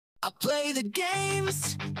I play the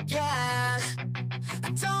games, yeah. I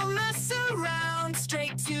don't mess around,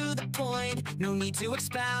 straight to the point. No need to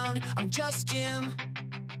expound, I'm just Jim.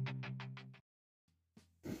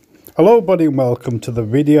 Hello buddy, welcome to the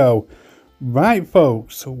video. Right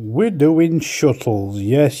folks, we're doing shuttles.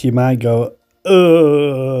 Yes, you might go,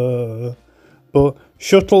 but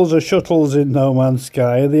shuttles are shuttles in No Man's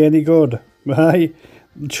Sky. Are they any good? Right?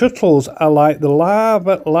 Shuttles are like the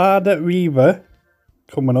Lada Reaver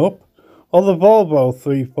coming up, or the Volvo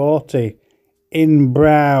 340 in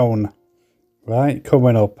brown, right,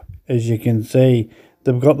 coming up. As you can see,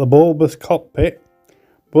 they've got the bulbous cockpit,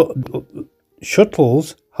 but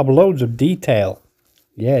shuttles have loads of detail.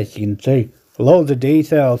 Yes, you can see loads of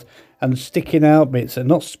details and sticking out bits that are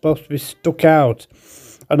not supposed to be stuck out,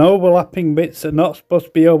 and overlapping bits that are not supposed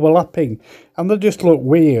to be overlapping, and they just look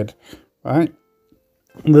weird, right?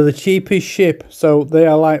 They're the cheapest ship, so they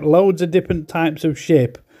are like loads of different types of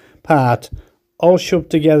ship part all shoved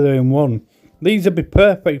together in one. These would be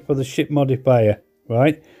perfect for the ship modifier,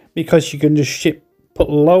 right? Because you can just put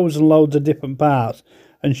loads and loads of different parts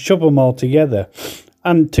and shove them all together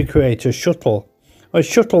and to create a shuttle. Well,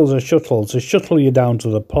 shuttles are shuttles. They shuttle you down to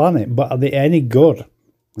the planet, but are they any good?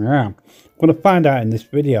 Yeah, I'm going to find out in this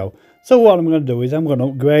video. So what I'm going to do is I'm going to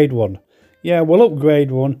upgrade one. Yeah, we'll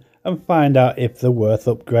upgrade one and find out if they're worth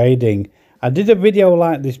upgrading. I did a video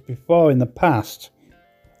like this before in the past,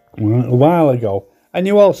 a while ago, and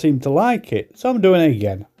you all seem to like it, so I'm doing it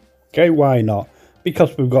again. Okay, why not?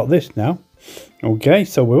 Because we've got this now. Okay,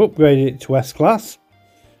 so we'll upgrade it to S-Class,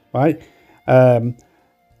 right? And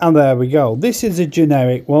there we go. This is a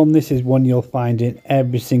generic one. This is one you'll find in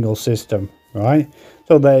every single system, right?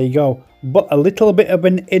 So there you go. But a little bit of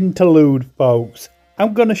an interlude, folks.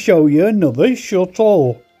 I'm going to show you another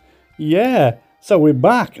shuttle. Yeah, so we're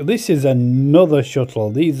back. This is another shuttle.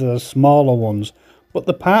 These are the smaller ones. But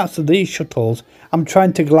the parts of these shuttles, I'm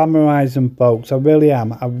trying to glamorize them, folks. I really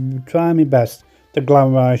am. I'm trying my best to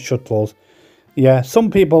glamorize shuttles. Yeah, some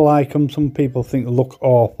people like them. Some people think they look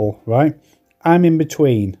awful, right? I'm in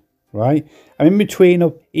between, right? I'm in between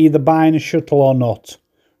of either buying a shuttle or not,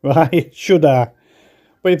 right? Should I?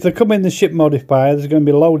 But if they come in the ship modifier, there's going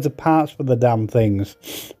to be loads of parts for the damn things,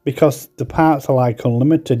 because the parts are like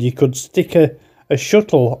unlimited. You could stick a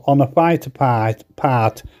shuttle on a fighter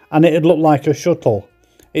part and it'd look like a shuttle.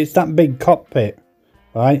 It's that big cockpit,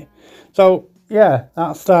 right? So yeah,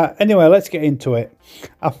 that's that. Anyway, let's get into it.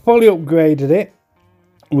 I fully upgraded it.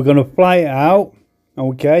 We're going to fly it out,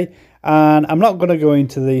 okay? And I'm not going to go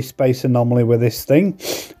into the space anomaly with this thing,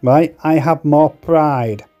 right? I have more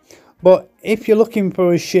pride. But if you're looking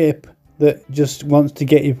for a ship that just wants to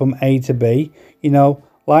get you from A to B, you know,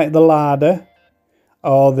 like the Lada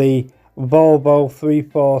or the Volvo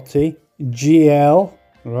 340 GL,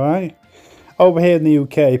 right? Over here in the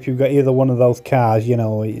UK, if you've got either one of those cars, you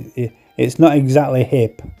know, it's not exactly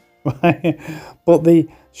hip, right? But the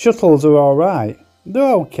shuttles are all right.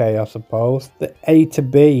 They're okay, I suppose. The A to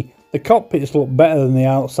B. The cockpits look better than the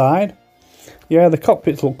outside. Yeah, the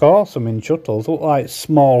cockpits look awesome in shuttles. Look like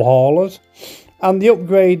small haulers. And the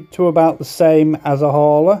upgrade to about the same as a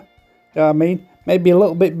hauler. You know what I mean? Maybe a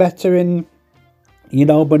little bit better in, you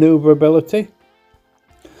know, maneuverability.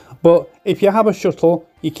 But if you have a shuttle,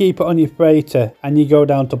 you keep it on your freighter and you go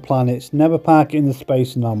down to planets. Never park it in the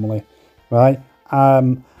space anomaly, right?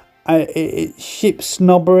 It's ship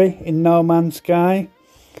snobbery in No Man's Sky.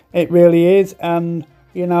 It really is. And,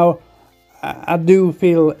 you know, I do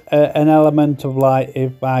feel an element of like,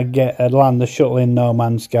 if I land a shuttle in No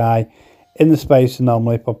Man's Sky in the space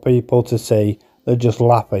anomaly for people to see, they just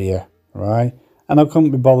laugh at you, right? And I couldn't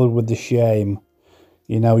be bothered with the shame.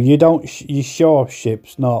 You know, you show off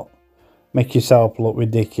ships, not make yourself look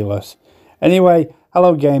ridiculous. Anyway,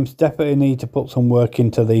 Hello Games definitely need to put some work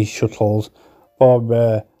into these shuttles for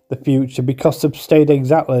the future, because they've stayed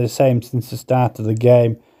exactly the same since the start of the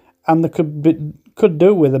game, and they could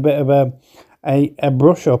do with a bit of a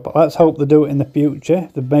brush up. Let's hope they do it in the future.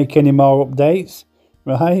 If they make any more updates,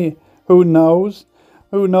 right? Who knows?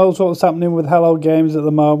 Who knows what's happening with Hello Games at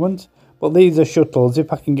the moment? But these are shuttles.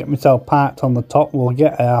 If I can get myself parked on the top, we'll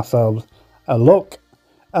get ourselves a look.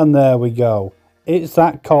 And there we go. It's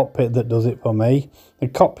that cockpit that does it for me. The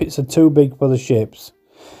cockpits are too big for the ships.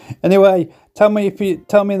 Anyway, tell me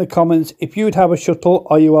in the comments if you'd have a shuttle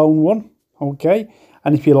or you own one, okay?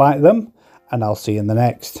 And if you like them, and I'll see you in the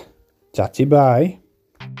next. Chatty bye.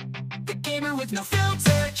 The gamer with no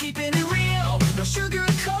filter, keeping it real. No sugar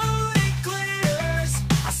coated glitters.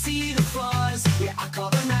 I see the flaws, yeah, I call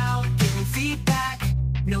them out. Give me feedback,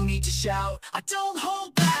 no need to shout. I don't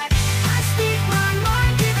hold back. I speak my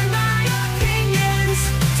mind, giving my opinions.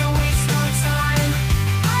 Don't waste no time.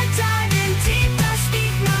 I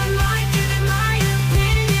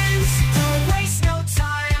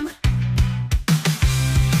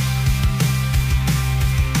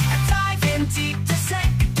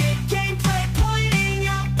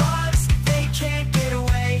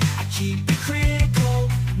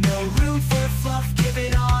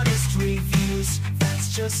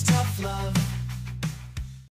just tough love.